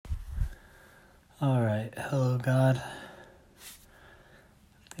Alright, hello God.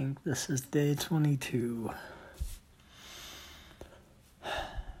 I think this is day 22.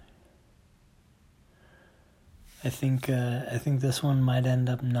 I think this one might end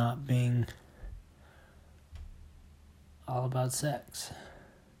up not being all about sex.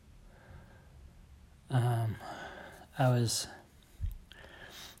 I was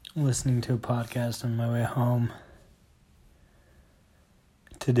listening to a podcast on my way home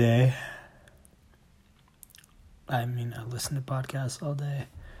today. I mean, I listen to podcasts all day,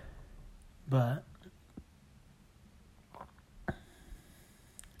 but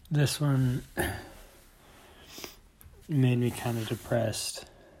this one made me kind of depressed.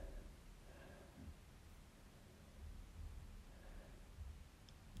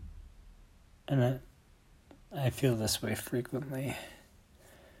 And I feel this way frequently.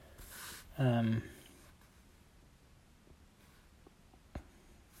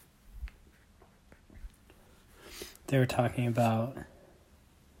 They were talking about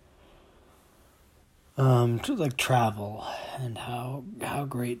like travel and how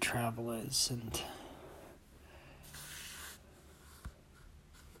great travel is, and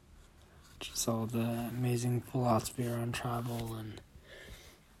just all the amazing philosophy around travel and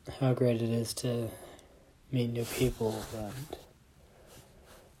how great it is to meet new people. And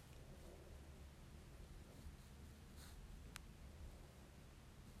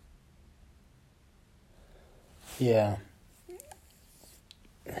yeah.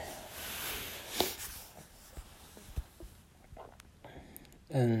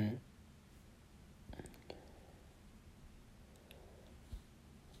 And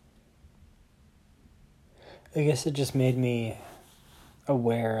I guess it just made me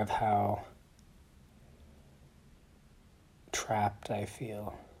aware of how trapped I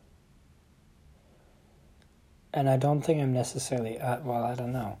feel. And I don't think I'm necessarily, I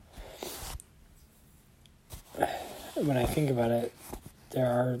don't know. When I think about it, there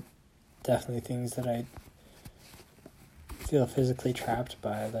are definitely things that I feel physically trapped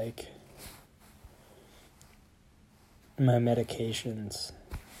by, like my medications,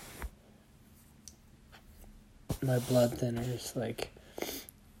 my blood thinners. Like,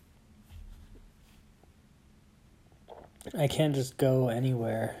 I can't just go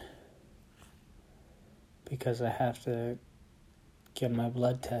anywhere because I have to get my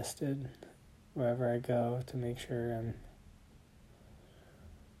blood tested wherever I go to make sure I'm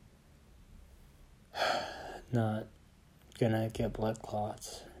not gonna get blood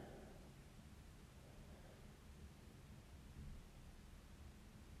clots.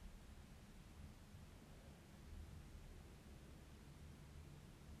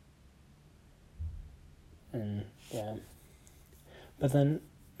 And yeah. But then,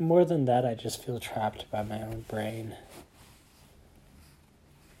 more than that, I just feel trapped by my own brain.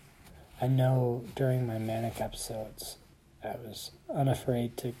 I know during my manic episodes, I was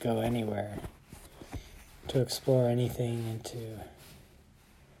unafraid to go anywhere, to explore anything, and to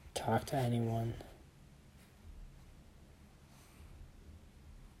talk to anyone.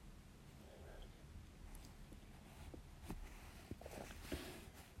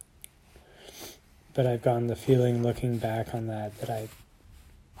 But I've gotten the feeling, looking back on that I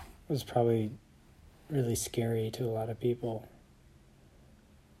was probably really scary to a lot of people.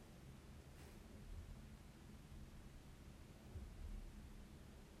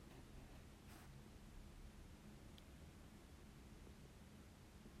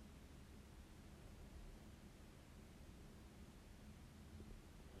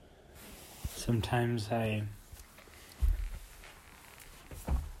 Sometimes I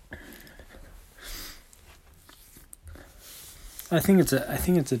think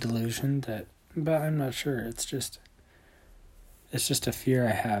it's a delusion but I'm not sure. It's just a fear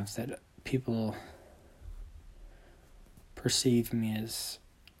I have that people perceive me as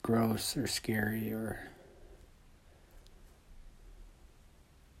gross or scary or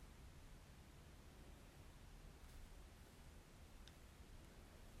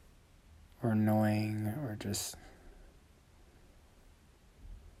annoying or just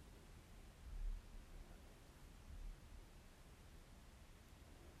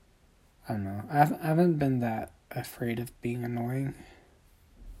I don't know. I haven't been that afraid of being annoying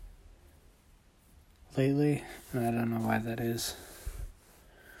lately, and I don't know why that is.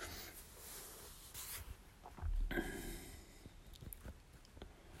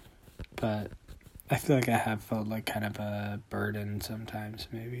 But I feel like I have felt like kind of a burden sometimes,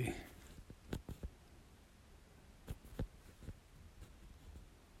 maybe.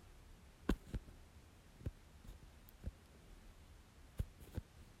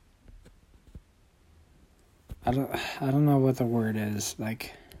 I don't know what the word is,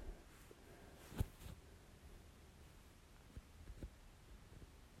 like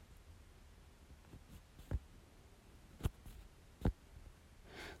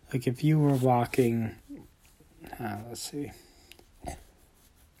Like if you were walking, let's see.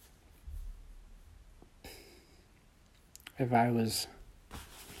 If I was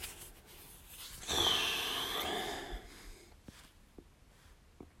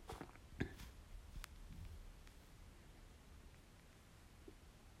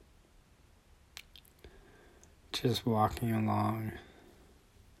just walking along,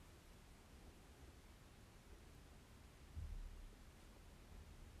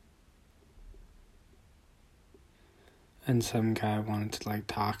 and some guy wanted to like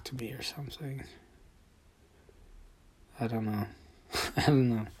talk to me or something. I don't know.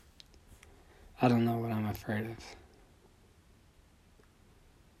 I don't know what I'm afraid of.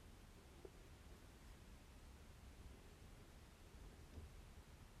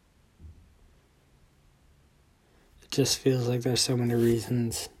 It just feels like there's so many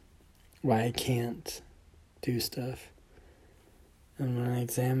reasons why I can't do stuff. And when I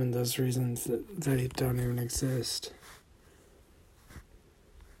examine those reasons, they don't even exist.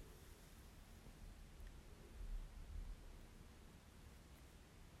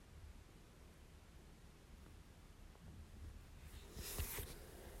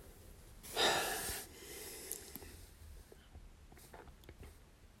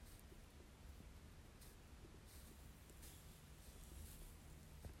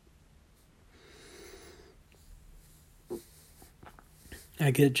 I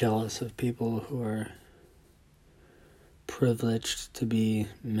get jealous of people who are privileged to be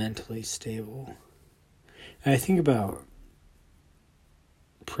mentally stable. And I think about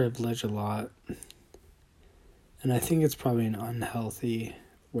privilege a lot, and I think it's probably an unhealthy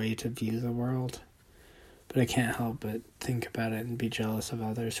way to view the world, but I can't help but think about it and be jealous of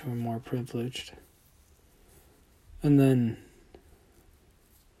others who are more privileged. And then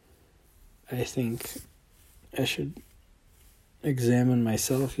I think I should examine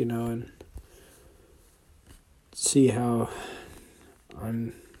myself, and see how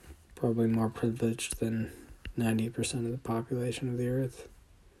I'm probably more privileged than 90% of the population of the earth.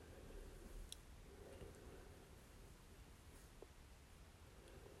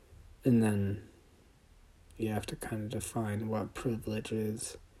 And then you have to kind of define what privilege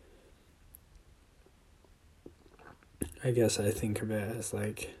is. I guess I think of it as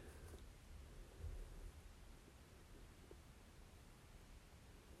like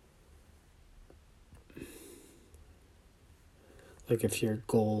if your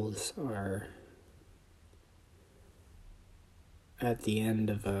goals are at the end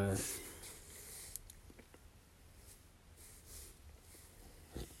of a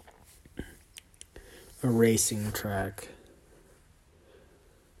racing track,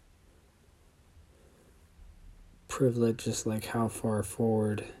 privilege is like how far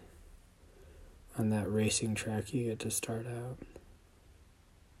forward on that racing track you get to start out.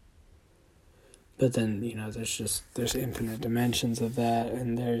 But then, there's infinite dimensions of that,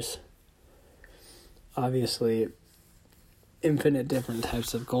 and there's obviously infinite different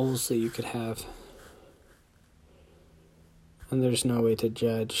types of goals that you could have. And there's no way to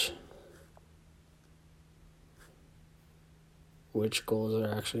judge which goals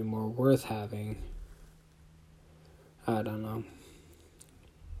are actually more worth having. I don't know.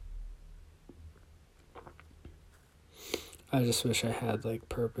 I just wish I had,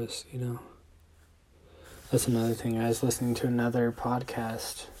 purpose, That's another thing. I was listening to another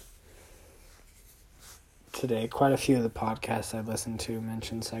podcast today. Quite a few of the podcasts I listened to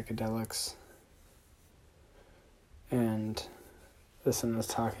mentioned psychedelics. And this one was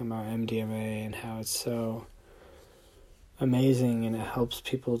talking about MDMA and how it's so amazing and it helps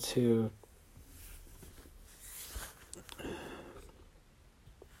people to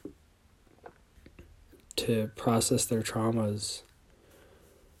process their traumas.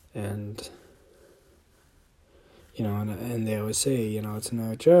 And and they always say, it's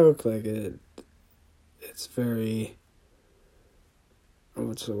no joke, it's very,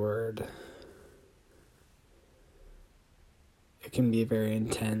 what's the word? It can be very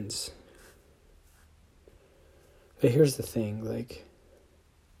intense. But here's the thing,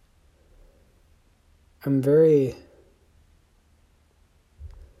 I'm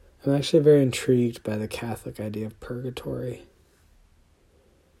actually very intrigued by the Catholic idea of purgatory.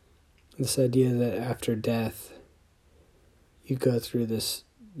 This idea that after death, you go through this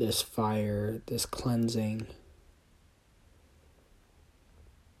fire, this cleansing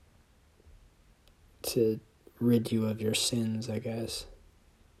to rid you of your sins, I guess.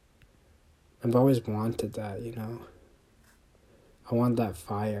 I've always wanted that, I want that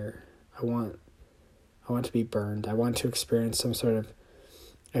fire. I want to be burned. I want to experience some sort of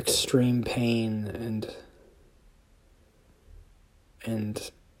extreme pain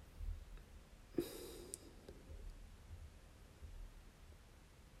and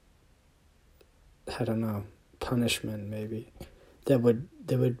I don't know, punishment maybe, that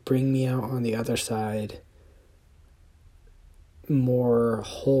would bring me out on the other side more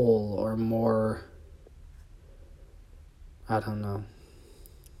whole or more, I don't know.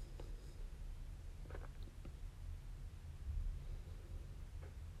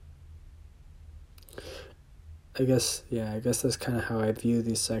 I guess that's kind of how I view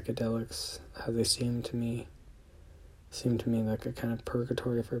these psychedelics, how they seem to me like a kind of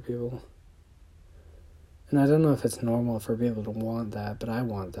purgatory for people. And I don't know if it's normal for people to want that, but I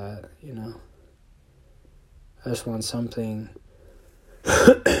want that, you know. I just want something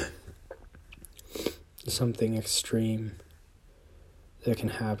something extreme that can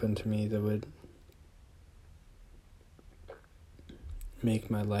happen to me that would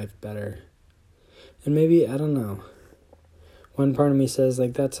make my life better. And maybe, I don't know, one part of me says,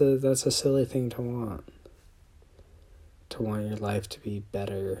 like, that's a silly thing to want your life to be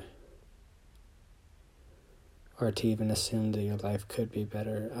better, or to even assume that your life could be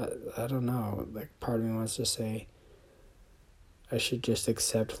better. I don't know, like, part of me wants to say I should just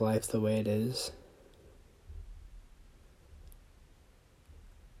accept life the way it is.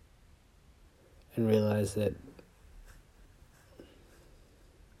 And realize that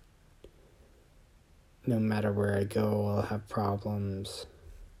no matter where I go, I'll have problems.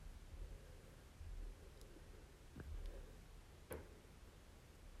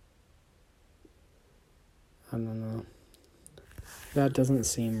 I don't know. That doesn't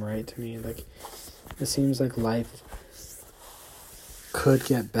seem right to me. Like, it seems like life could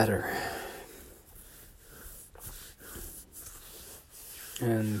get better.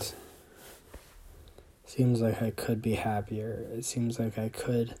 And seems like I could be happier. It seems like I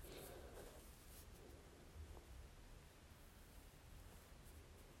could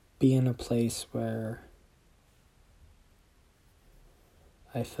be in a place where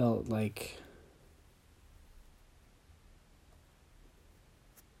I felt like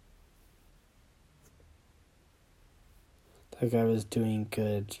I was doing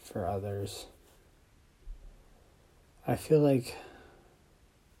good for others. I feel like,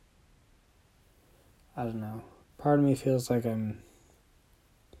 I don't know, part of me feels like I'm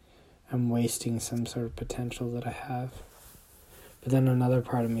wasting some sort of potential that I have. But then another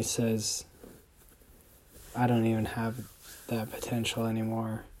part of me says, I don't even have that potential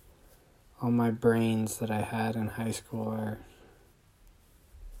anymore. All my brains that I had in high school are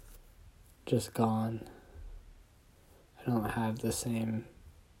just gone. I don't have the same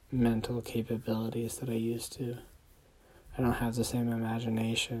mental capabilities that I used to. I don't have the same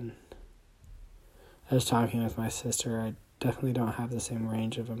imagination. I was talking with my sister, I definitely don't have the same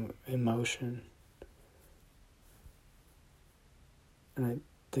range of emotion. And I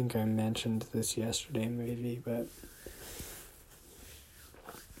think I mentioned this yesterday maybe, but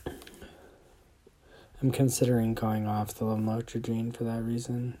I'm considering going off the lamotrigine for that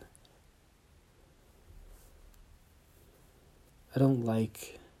reason. I don't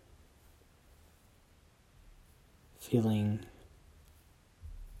like feeling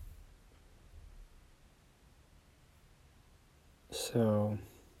so,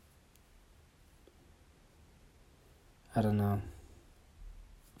 I don't know,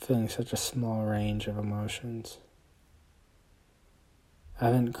 feeling such a small range of emotions. I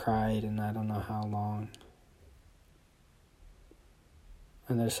haven't cried in I don't know how long.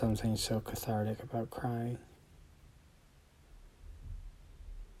 And there's something so cathartic about crying.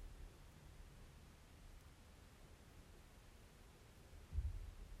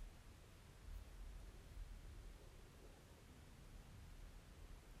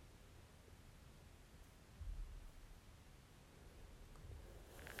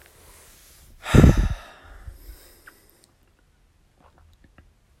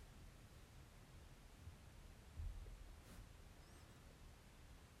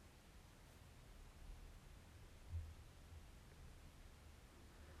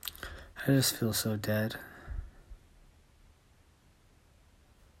 I just feel so dead.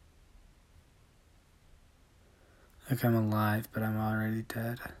 Like I'm alive, but I'm already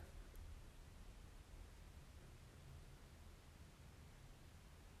dead.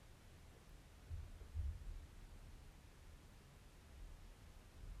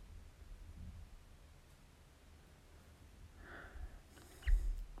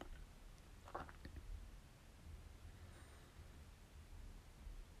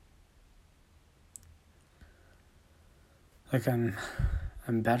 Like I'm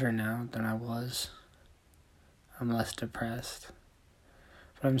better now than I was. I'm less depressed.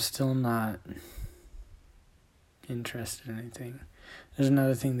 But I'm still not interested in anything. There's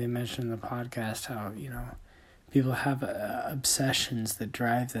another thing they mentioned in the podcast, how, people have obsessions that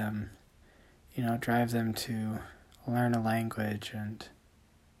drive them drive them to learn a language. And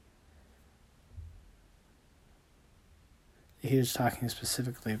he was talking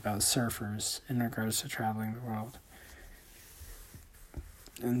specifically about surfers in regards to traveling the world.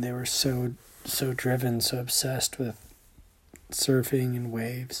 And they were so driven, so obsessed with surfing and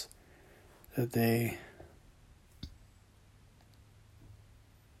waves that they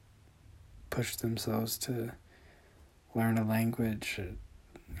pushed themselves to learn a language,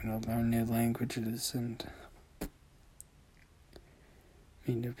 learn new languages and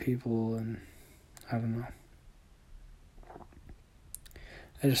meet new people, and I don't know.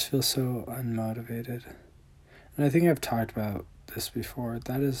 I just feel so unmotivated. And I think I've talked about this before.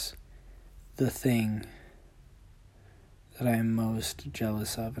 That is the thing that I am most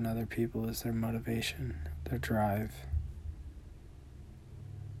jealous of in other people, is their motivation, their drive.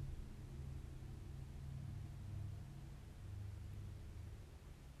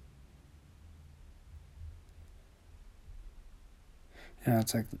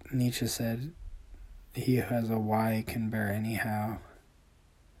 It's like Nietzsche said, he who has a why can bear any how.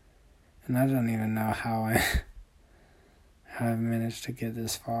 And I don't even know how I've managed to get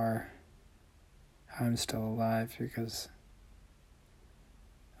this far, how I'm still alive, because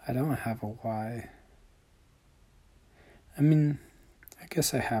I don't have a why. I mean, I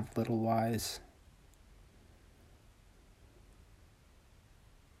guess I have little whys.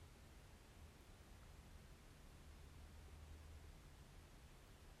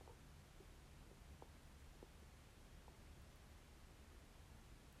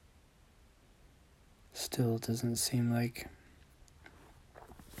 Still doesn't seem like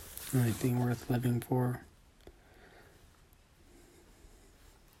anything worth living for.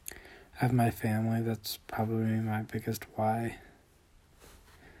 I have my family, that's probably my biggest why.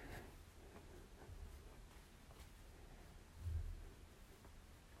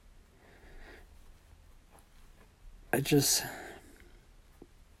 I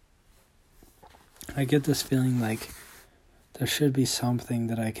get this feeling like there should be something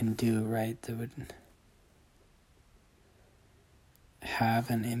that I can do, right, that would have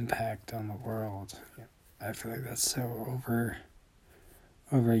an impact on the world. I feel like that's so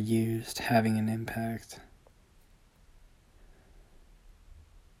overused, having an impact.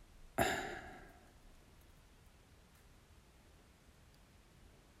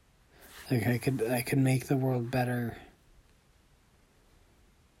 Like I could make the world better.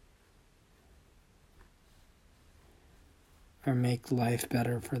 Or make life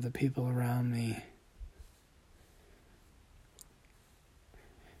better for the people around me.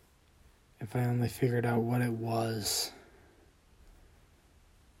 If I only figured out what it was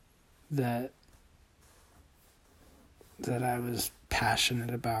that I was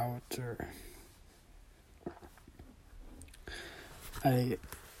passionate about, or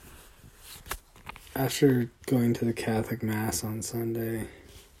after going to the Catholic Mass on Sunday,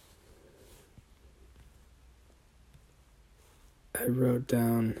 I wrote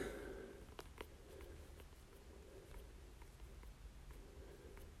down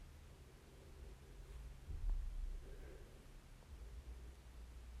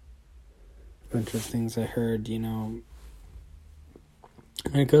a bunch of things I heard, and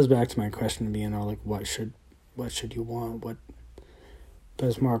it goes back to my question of like what should you want, but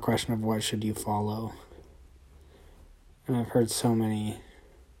it's more a question of what should you follow. And I've heard so many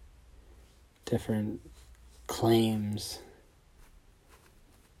different claims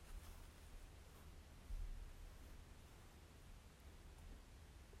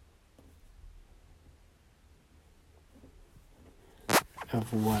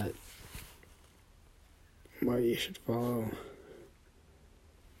of what you should follow.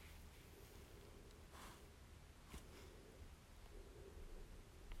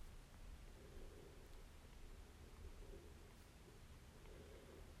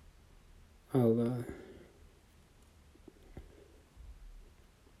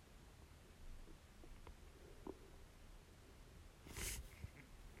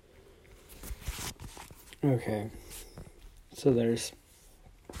 Okay, so there's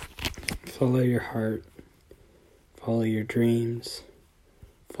follow your heart, follow your dreams,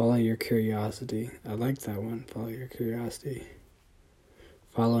 follow your curiosity. I like that one, follow your curiosity.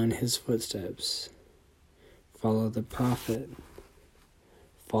 Follow in his footsteps, follow the prophet,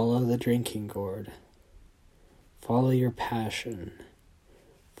 follow the drinking gourd, follow your passion,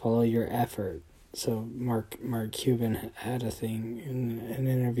 follow your effort. So Mark Cuban had a thing in an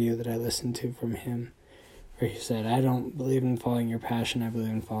interview that I listened to from him, where he said, I don't believe in following your passion, I believe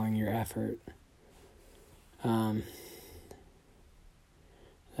in following your effort. And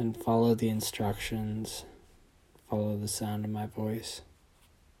follow the instructions, follow the sound of my voice.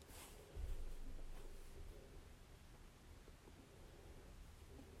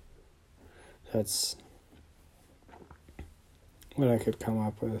 That's what I could come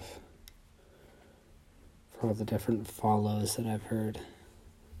up with for all the different follows that I've heard.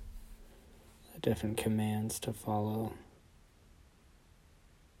 The different commands to follow.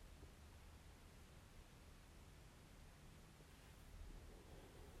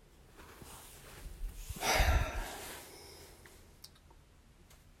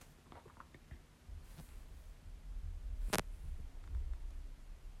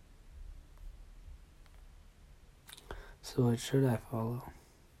 So what should I follow?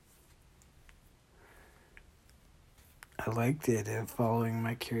 I like the idea of following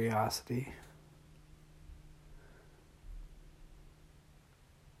my curiosity.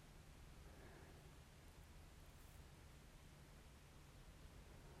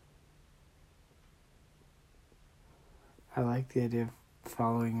 I like the idea of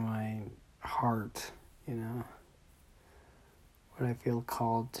following my heart, what I feel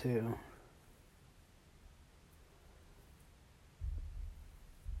called to.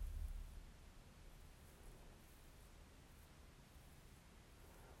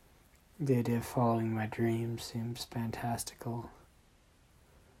 The idea of following my dreams seems fantastical.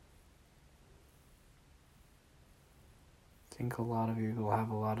 I think a lot of people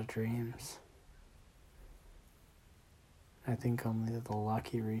have a lot of dreams. I think only the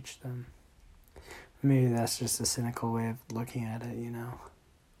lucky reach them. Maybe that's just a cynical way of looking at it,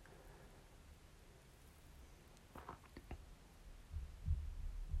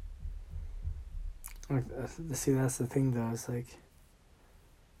 See, that's the thing though, it's like,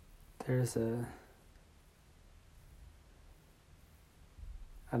 there's I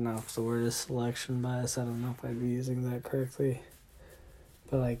don't know if the word is selection bias, I don't know if I'd be using that correctly,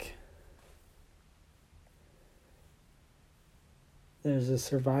 but there's a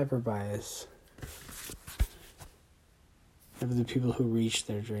survivor bias of the people who reach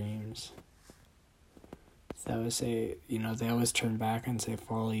their dreams. That would say, they always turn back and say,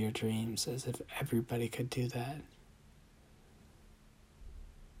 follow your dreams, as if everybody could do that.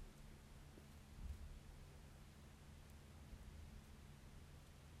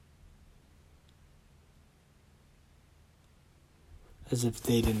 As if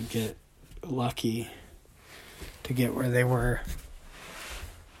they didn't get lucky to get where they were.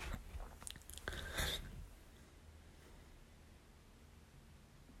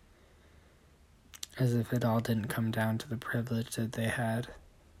 As if it all didn't come down to the privilege that they had.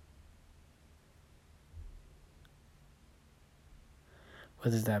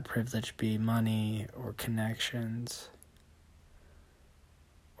 Whether that privilege be money or connections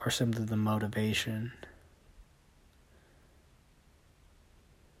or simply the motivation.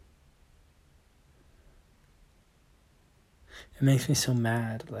 It makes me so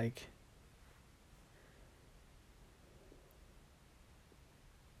mad,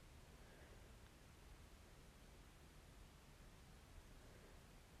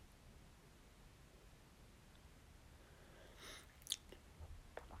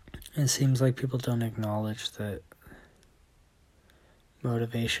 it seems like people don't acknowledge that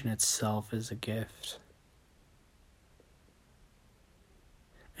motivation itself is a gift.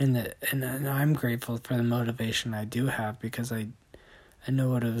 And I'm grateful for the motivation I do have, because I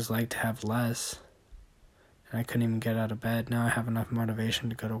know what it was like to have less. And I couldn't even get out of bed. Now I have enough motivation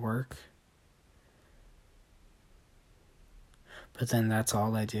to go to work. But then that's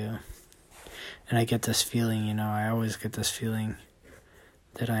all I do. And I get this feeling, I always get this feeling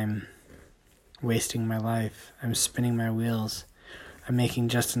that I'm wasting my life. I'm spinning my wheels. I'm making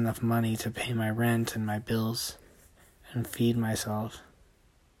just enough money to pay my rent and my bills and feed myself.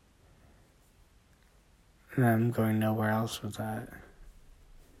 And I'm going nowhere else with that.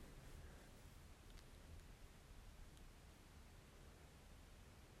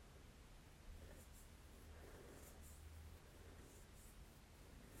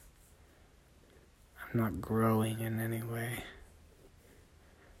 I'm not growing in any way.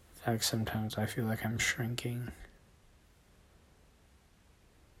 In fact, sometimes I feel like I'm shrinking.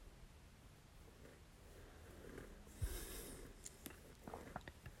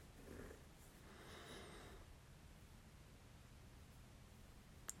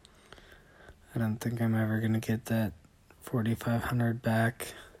 I don't think I'm ever going to get that $4,500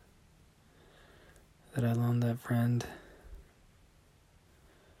 back that I loaned that friend.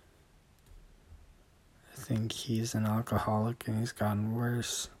 I think he's an alcoholic and he's gotten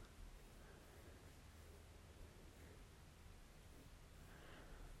worse.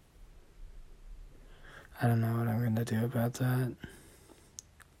 I don't know what I'm going to do about that.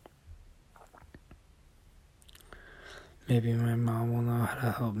 Maybe my mom will know how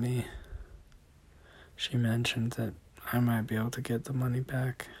to help me. She mentioned that I might be able to get the money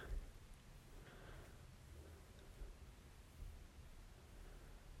back.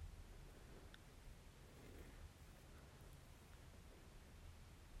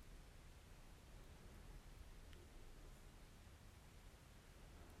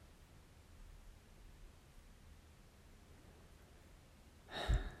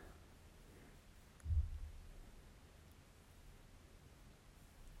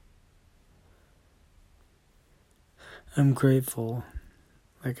 I'm grateful.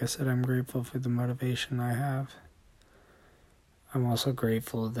 Like I said, I'm grateful for the motivation I have. I'm also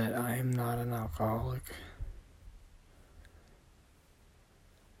grateful that I am not an alcoholic.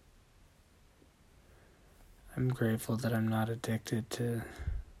 I'm grateful that I'm not addicted to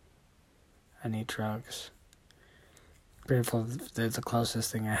any drugs. Grateful that the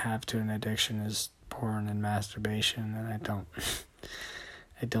closest thing I have to an addiction is porn and masturbation, and I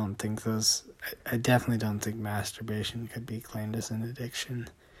definitely don't think masturbation could be claimed as an addiction,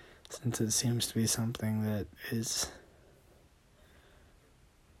 since it seems to be something that is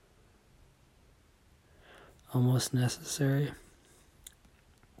almost necessary.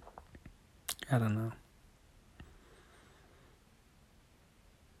 I don't know.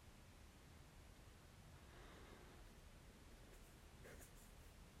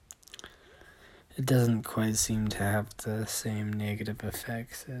 It doesn't quite seem to have the same negative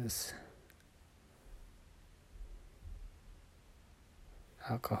effects as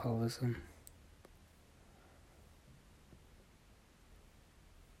alcoholism.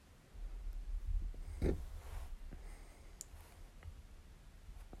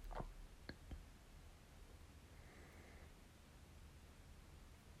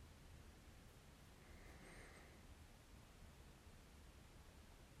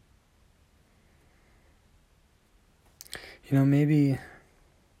 Maybe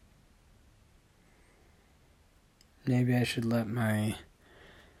I should let my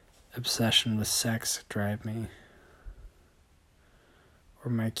obsession with sex drive me,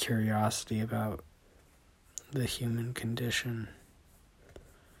 or my curiosity about the human condition.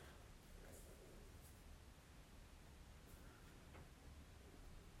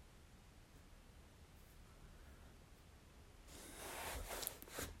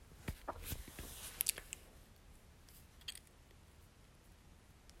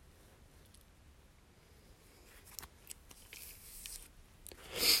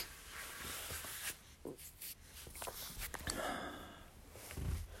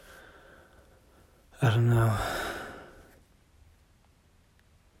 I don't know.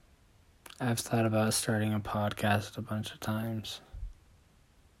 I've thought about starting a podcast a bunch of times.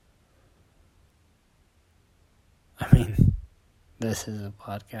 I mean, this is a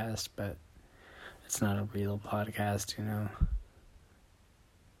podcast, but it's not a real podcast,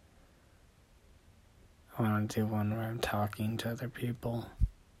 I want to do one where I'm talking to other people.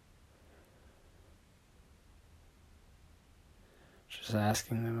 Just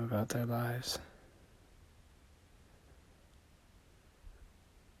asking them about their lives.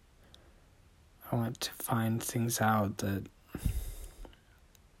 I want to find things out that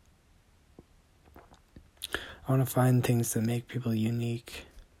make people unique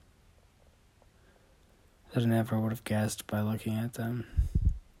that I never would have guessed by looking at them.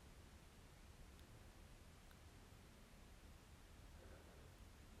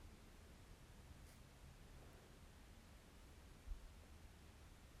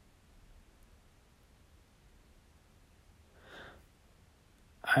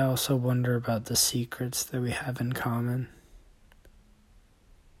 I also wonder about the secrets that we have in common.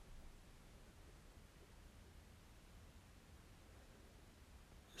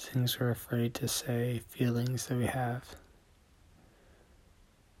 Things we're afraid to say, feelings that we have.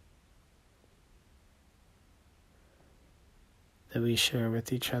 That we share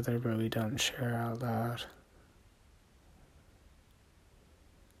with each other, but we don't share out loud.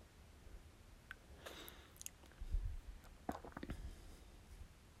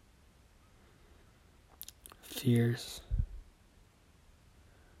 Fears.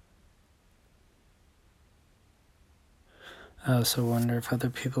 I also wonder if other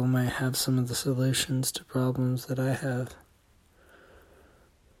people might have some of the solutions to problems that I have.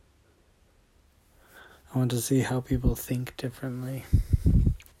 I want to see how people think differently.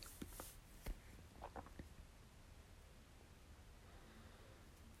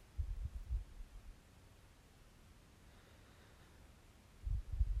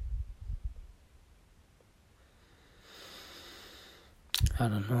 I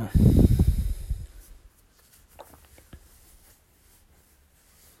don't know.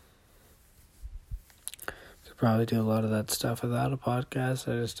 Could probably do a lot of that stuff without a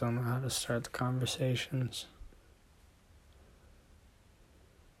podcast. I just don't know how to start the conversations.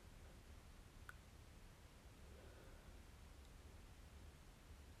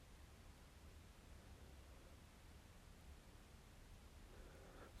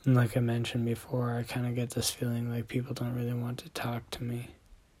 And like I mentioned before, I kind of get this feeling like people don't really want to talk to me.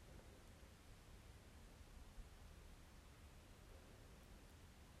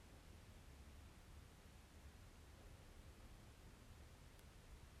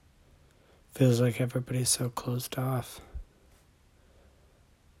 feels like everybody's so closed off.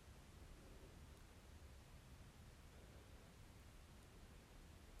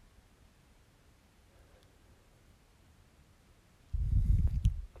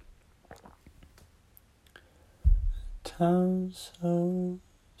 Town's so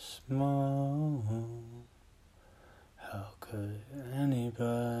small, how could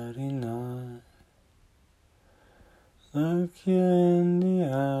anybody not look you in the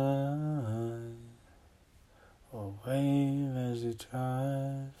eye or wave as you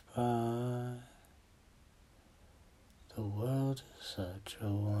drive by? The world is such a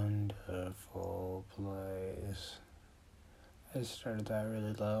wonderful place. I started that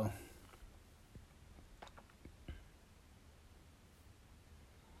really low.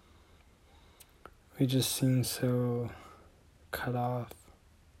 We just seem so cut off.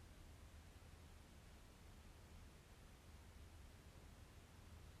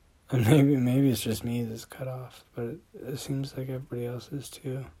 And maybe it's just me that's cut off, but it seems like everybody else is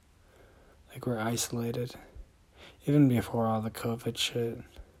too. Like we're isolated. Even before all the COVID shit.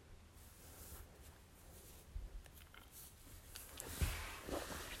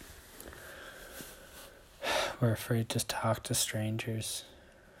 We're afraid to talk to strangers.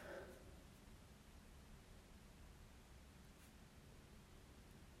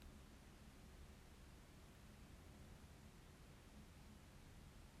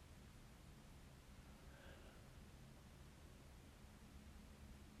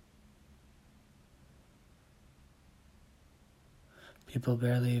 People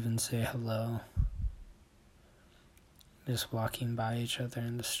barely even say hello. Just walking by each other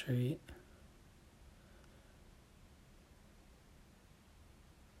in the street.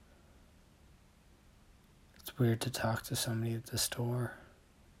 It's weird to talk to somebody at the store.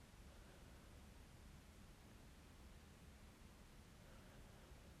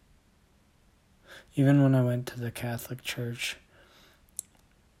 Even when I went to the Catholic Church,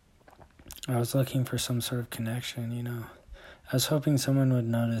 I was looking for some sort of connection, you know. I was hoping someone would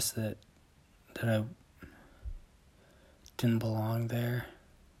notice that I didn't belong there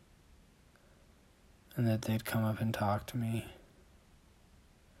and that they'd come up and talk to me.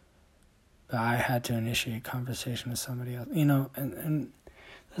 But I had to initiate conversation with somebody else, you know, and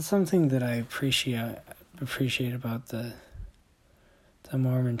that's something that I appreciate about the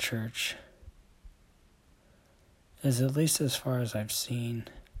Mormon Church, is at least as far as I've seen,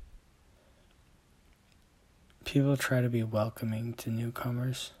 people try to be welcoming to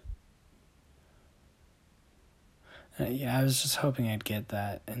newcomers. Yeah, I was just hoping I'd get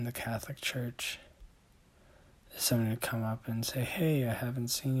that in the Catholic Church. Someone would come up and say, "Hey, I haven't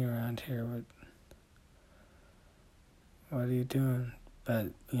seen you around here. What are you doing?" But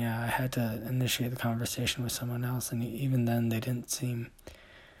yeah, I had to initiate the conversation with someone else, and even then they didn't seem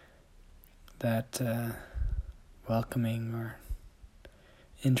that welcoming or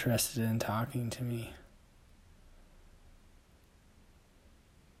interested in talking to me.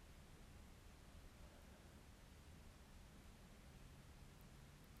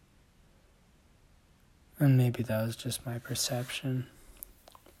 And maybe that was just my perception.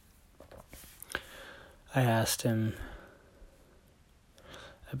 I asked him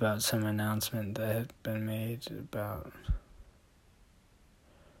about some announcement that had been made about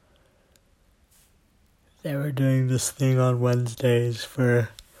they were doing this thing on Wednesdays for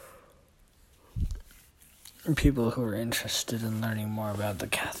people who were interested in learning more about the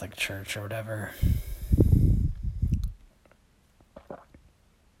Catholic Church or whatever.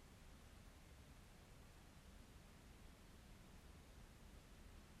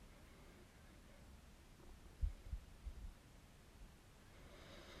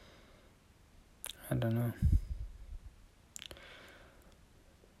 I don't know.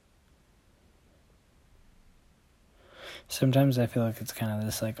 Sometimes I feel like it's kind of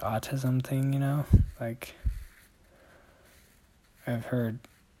this like autism thing, you know? Like, I've heard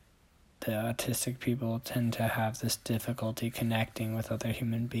that autistic people tend to have this difficulty connecting with other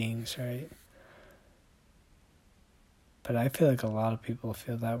human beings, right? But I feel like a lot of people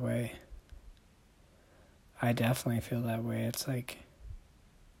feel that way. I definitely feel that way. It's like,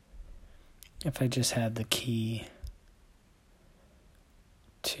 if I just had the key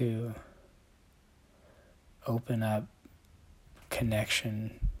to open up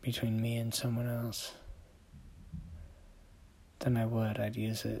connection between me and someone else, then I'd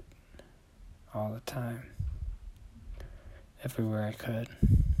use it all the time, everywhere I could.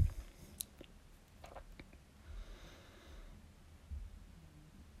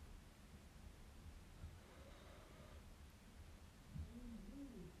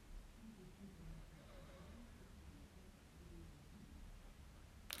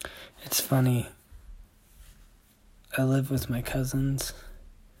 It's funny. I live with my cousins.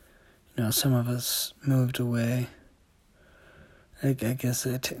 Some of us moved away. I guess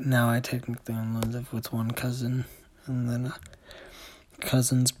now I technically only live with one cousin and then a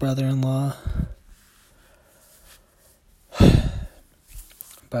cousin's brother-in-law.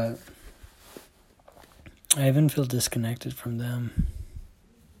 But I even feel disconnected from them.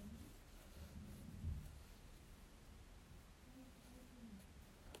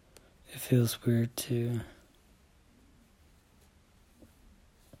 It feels weird to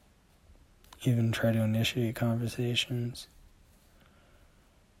even try to initiate conversations.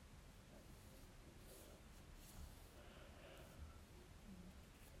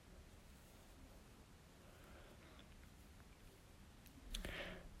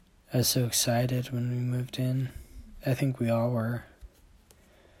 I was so excited when we moved in. I think we all were.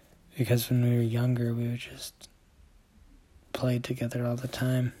 Because when we were younger, we would just play together all the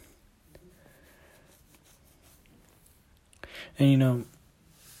time. And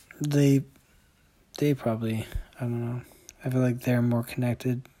they probably, I don't know, I feel like they're more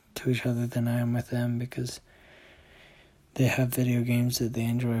connected to each other than I am with them because they have video games that they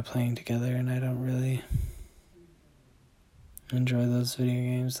enjoy playing together, and I don't really enjoy those video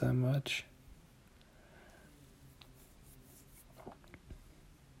games that much.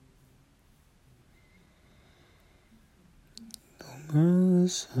 The world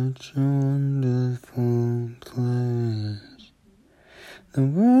is such a wonderful place. The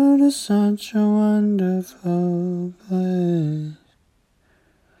world is such a wonderful place.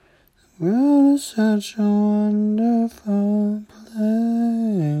 The world is such a wonderful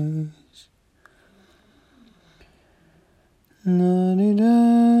place.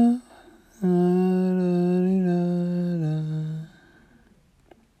 La-di-da, la-da-di-da-da.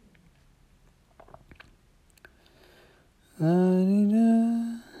 La-di-da,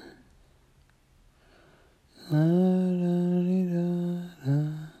 la-da-di-da-da.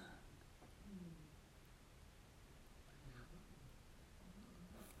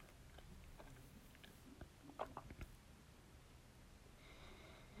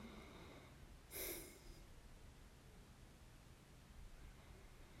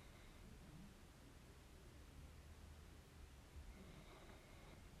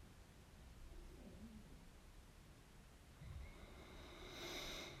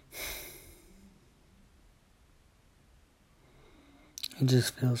 It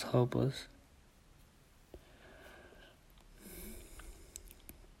just feels hopeless.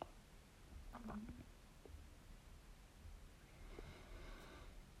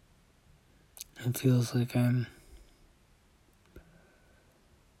 It feels like I'm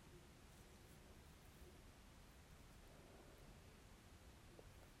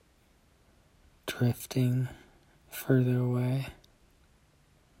drifting further away.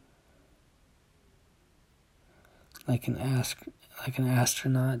 Like an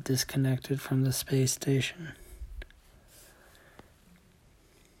astronaut disconnected from the space station.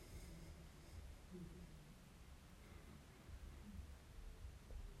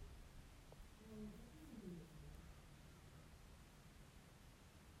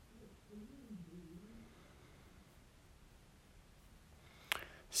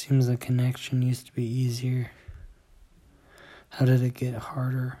 Seems like connection used to be easier. How did it get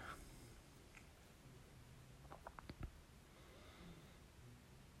harder?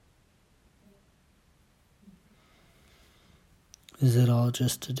 Is it all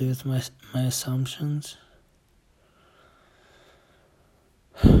just to do with my assumptions?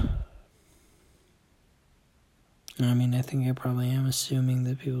 I mean, I think I probably am assuming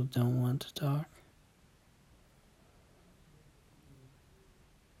that people don't want to talk.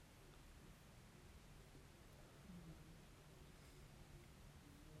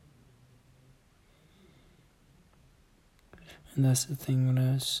 And that's the thing, when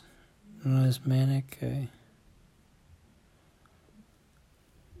I was manic,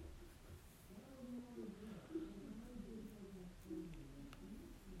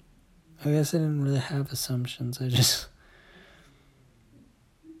 I guess I didn't really have assumptions. I just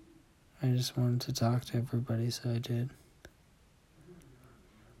wanted to talk to everybody, so I did.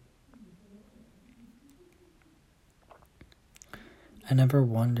 I never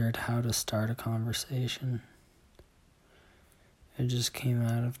wondered how to start a conversation. It just came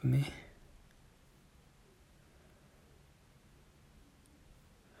out of me.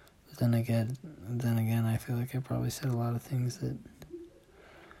 But then again, I feel like I probably said a lot of things that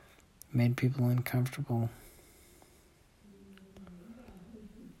made people uncomfortable.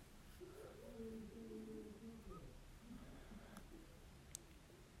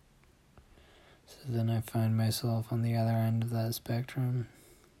 So then I find myself on the other end of that spectrum,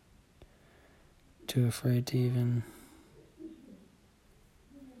 too afraid to even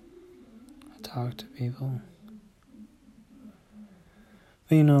talk to people.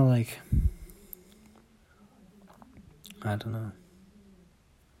 But like, I don't know.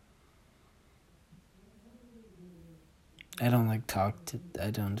 I don't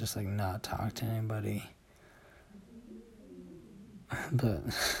I don't just not talk to anybody. But,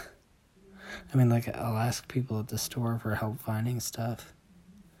 I mean, I'll ask people at the store for help finding stuff.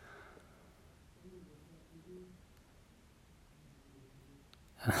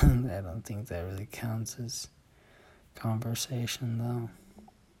 I don't think that really counts as conversation, though.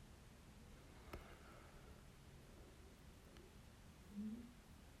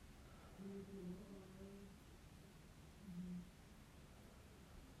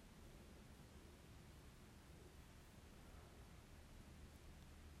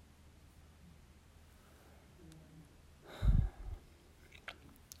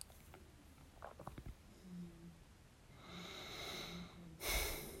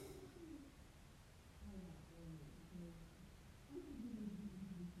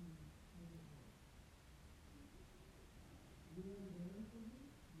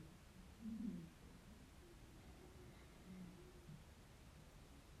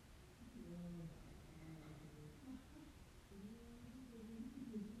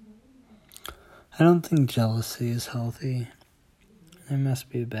 I don't think jealousy is healthy. There must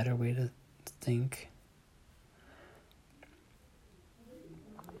be a better way to think.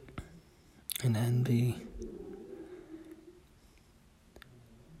 And envy.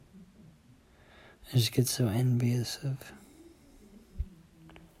 I just get so envious of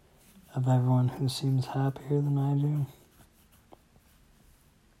everyone who seems happier than I do.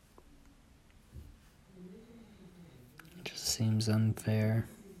 It just seems unfair.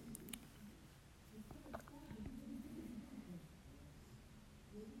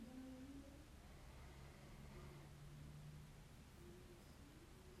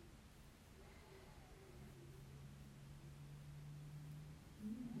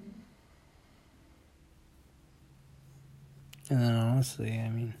 And then honestly, I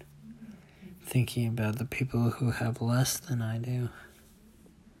mean, thinking about the people who have less than I do,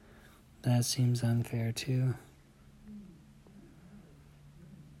 that seems unfair too.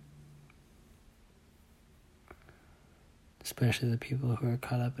 Especially the people who are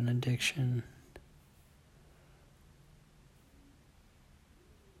caught up in addiction.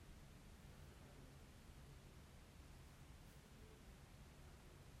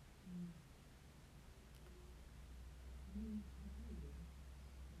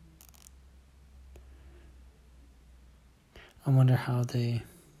 I wonder how they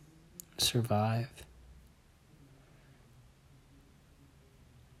survive.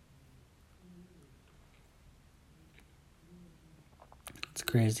 It's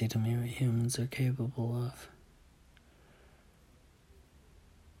crazy to me what humans are capable of.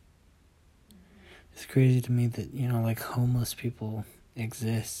 It's crazy to me that, homeless people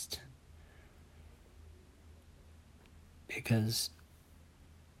exist. Because,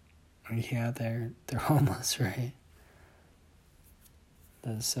 yeah, they're homeless, right?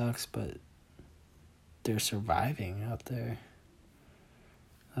 That sucks, but they're surviving out there.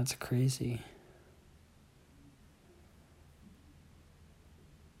 That's crazy.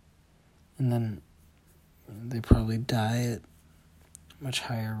 And then they probably die at much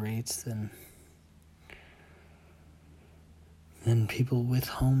higher rates than people with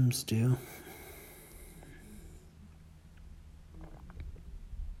homes do.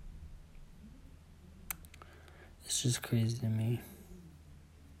 It's just crazy to me.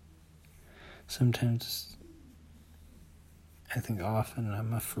 Sometimes, I think often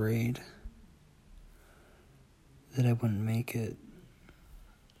I'm afraid that I wouldn't make it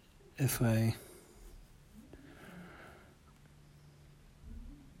if I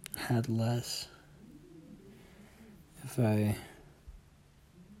had less, if I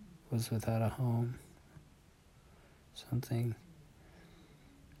was without a home, something.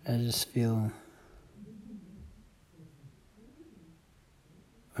 I just feel,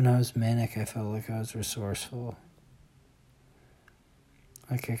 when I was manic, I felt like I was resourceful.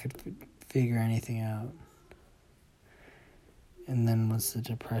 Like I could figure anything out. And then once the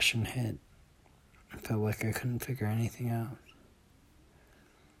depression hit, I felt like I couldn't figure anything out.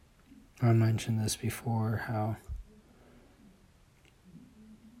 I mentioned this before, how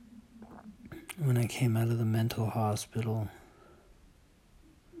when I came out of the mental hospital,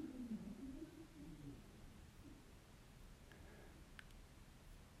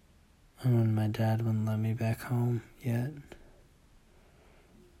 and when my dad wouldn't let me back home yet,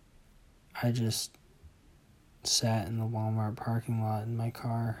 I just sat in the Walmart parking lot in my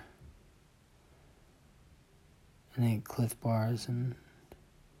car and ate Cliff Bars and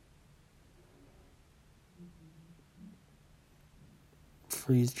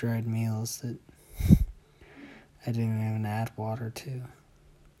freeze-dried meals that I didn't even add water to.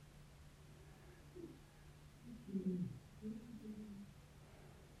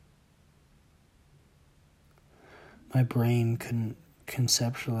 My brain couldn't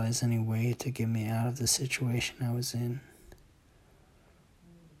conceptualize any way to get me out of the situation I was in.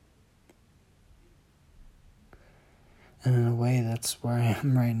 And in a way, that's where I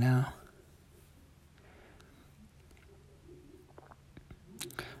am right now.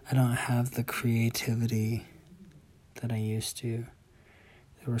 I don't have the creativity that I used to,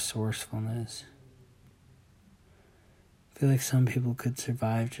 the resourcefulness. I feel like some people could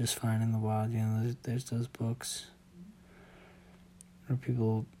survive just fine in the wild. There's those books where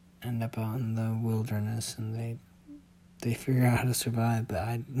people end up out in the wilderness and they figure out how to survive, but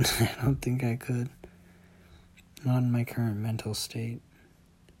I don't think I could. Not in my current mental state.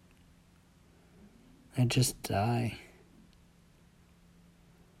 I'd just die.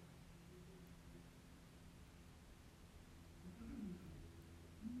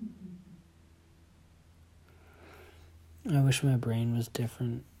 I wish my brain was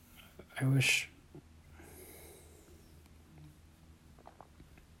different. I wish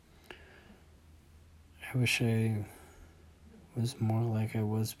I was more like I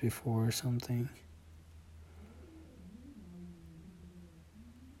was before or something.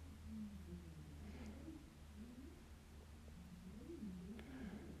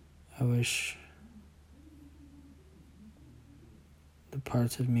 I wish the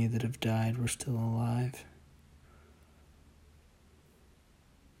parts of me that have died were still alive.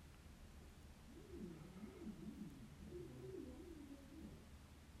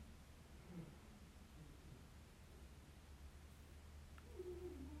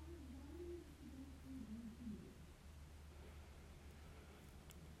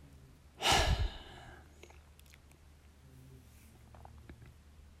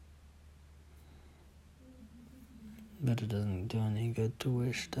 But it doesn't do any good to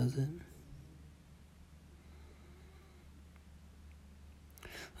wish, does it?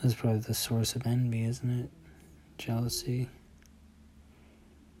 That's probably the source of envy, isn't it? Jealousy.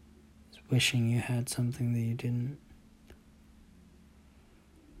 It's wishing you had something that you didn't.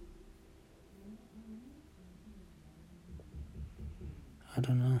 I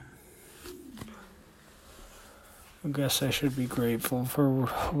don't know. I guess I should be grateful for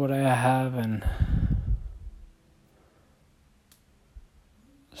what I have and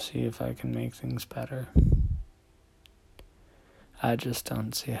see if I can make things better. I just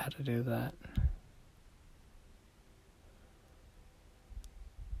don't see how to do that.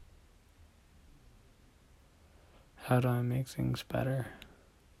 How do I make things better?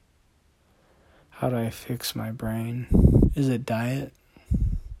 How do I fix my brain? Is it diet?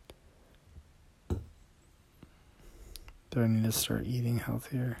 Do I need to start eating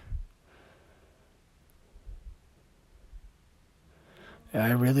healthier? Yeah,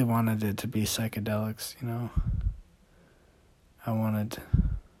 I really wanted it to be psychedelics, I wanted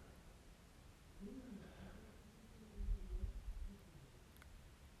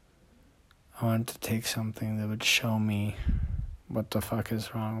to take something that would show me what the fuck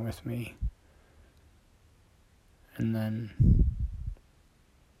is wrong with me. And then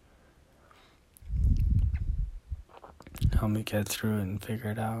help me get through it and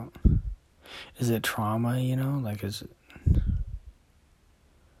figure it out. Is it trauma, is it...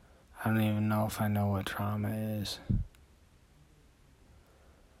 I don't even know if I know what trauma is.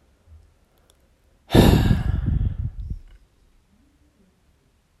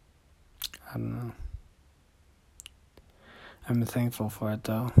 I don't know. I'm thankful for it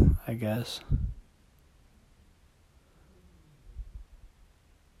though, I guess.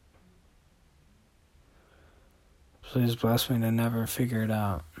 Please bless me to never figure it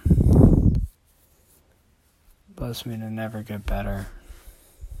out. Bless me to never get better.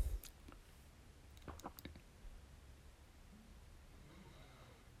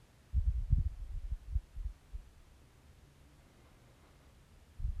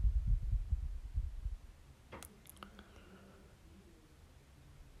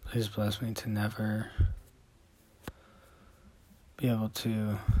 Please bless me to never be able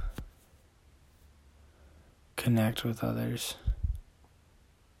to connect with others.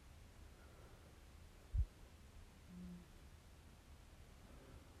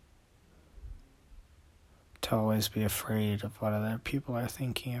 To always be afraid of what other people are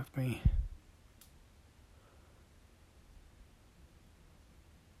thinking of me.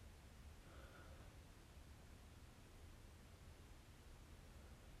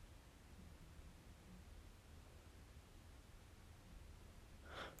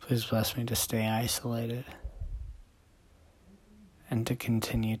 Please bless me to stay isolated and to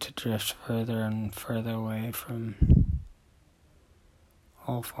continue to drift further and further away from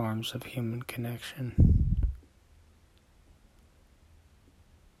all forms of human connection.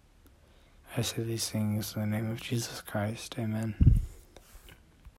 I say these things in the name of Jesus Christ. Amen.